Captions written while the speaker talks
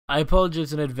I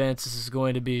apologize in advance, this is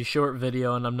going to be a short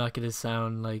video and I'm not going to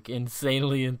sound like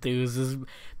insanely enthused. This is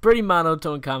pretty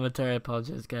monotone commentary. I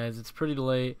apologize guys, it's pretty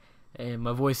late and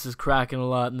my voice is cracking a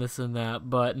lot and this and that,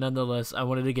 but nonetheless I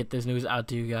wanted to get this news out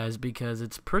to you guys because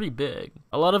it's pretty big.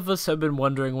 A lot of us have been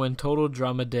wondering when Total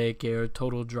Drama Daycare,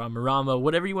 Total Dramarama,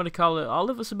 whatever you want to call it, all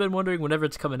of us have been wondering whenever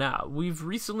it's coming out. We've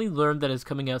recently learned that it's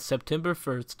coming out September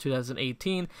 1st,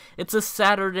 2018. It's a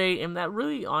Saturday, and that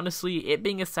really, honestly, it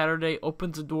being a Saturday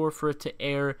opens the door for it to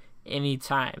air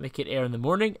anytime. It could air in the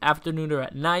morning, afternoon, or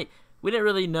at night. We didn't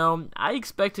really know. I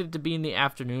expected it to be in the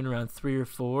afternoon around 3 or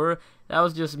 4. That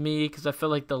was just me because I feel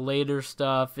like the later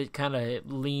stuff, it kind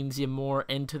of leans you more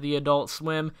into the Adult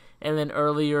Swim. And then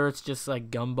earlier, it's just like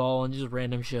Gumball and just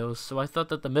random shows. So I thought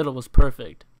that the middle was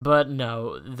perfect. But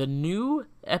no, the new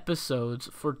episodes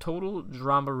for Total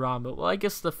Dramarama, well, I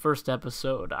guess the first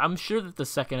episode. I'm sure that the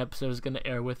second episode is going to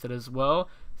air with it as well.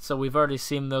 So we've already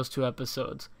seen those 2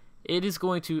 episodes. It is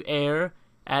going to air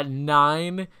at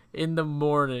 9 in the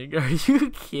morning. Are you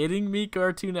kidding me,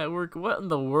 Cartoon Network? What in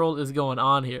the world is going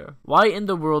on here? Why in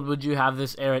the world would you have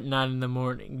this air at 9 in the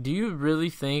morning? Do you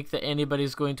really think that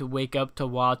anybody's going to wake up to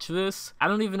watch this? I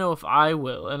don't even know if I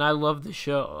will, and I love the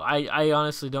show. I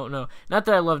honestly don't know. Not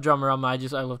that I love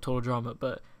DramaRama, I love Total Drama,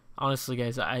 but honestly,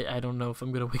 guys, I don't know if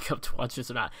I'm going to wake up to watch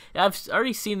this or not. I've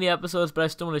already seen the episodes, but I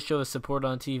still want to show the support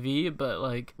on TV, but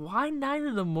like, why 9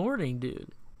 in the morning,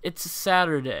 dude? It's a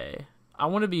Saturday. I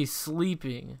want to be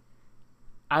sleeping.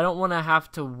 I don't want to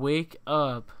have to wake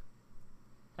up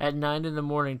at 9 in the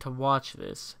morning to watch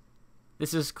this.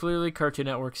 This is clearly Cartoon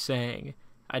Network saying,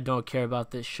 I don't care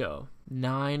about this show.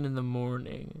 9 in the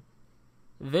morning.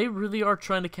 They really are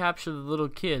trying to capture the little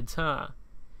kids, huh?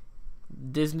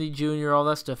 Disney Junior, all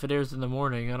that stuff, it airs in the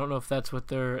morning. I don't know if that's what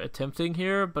they're attempting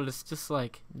here, but it's just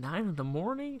like, 9 in the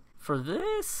morning? For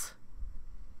this?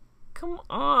 Come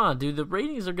on, dude, the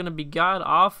ratings are going to be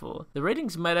god-awful. The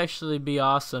ratings might actually be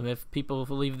awesome if people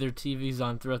leave their TVs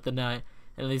on throughout the night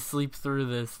and they sleep through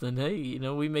this. Then, hey, you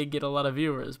know, we may get a lot of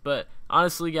viewers. But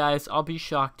honestly, guys, I'll be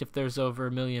shocked if there's over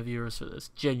 1 million viewers for this,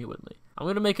 genuinely. I'm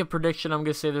going to make a prediction. I'm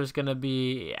going to say there's going to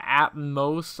be, at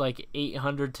most, like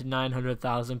 800 to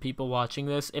 900,000 people watching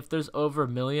this. If there's over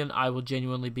 1 million, I will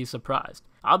genuinely be surprised.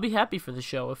 I'll be happy for the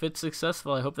show. If it's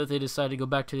successful, I hope that they decide to go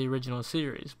back to the original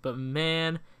series. But,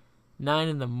 man, 9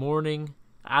 in the morning,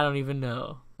 I don't even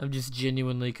know. I'm just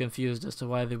genuinely confused as to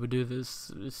why they would do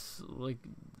this. It's like,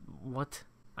 what?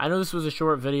 I know this was a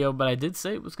short video, but I did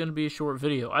say it was going to be a short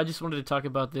video. I just wanted to talk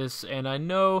about this, and I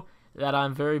know that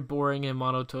I'm very boring and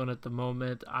monotone at the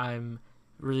moment. I'm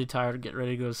really tired, getting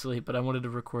ready to go to sleep, but I wanted to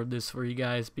record this for you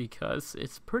guys because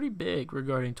it's pretty big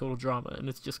regarding Total Drama, and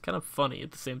it's just kind of funny at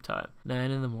the same time.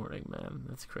 9 in the morning, man,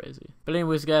 that's crazy. But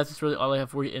anyways, guys, that's really all I have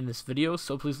for you in this video,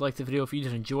 so please like the video if you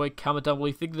did enjoy, comment down what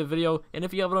you think of the video, and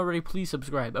if you haven't already, please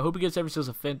subscribe. I hope you guys have yourselves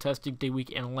a fantastic day,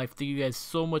 week, and life. Thank you guys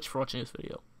so much for watching this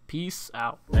video. Peace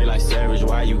out. They like Savage,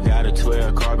 why you got a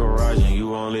 12-car garage and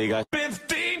you only got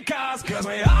 15 cars? Cause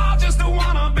we all just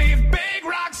wanna be big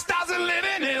rock stars and live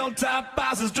in hilltop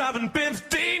houses driving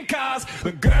 15 cars.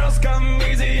 The girls come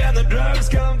easy and the drugs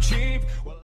come cheap.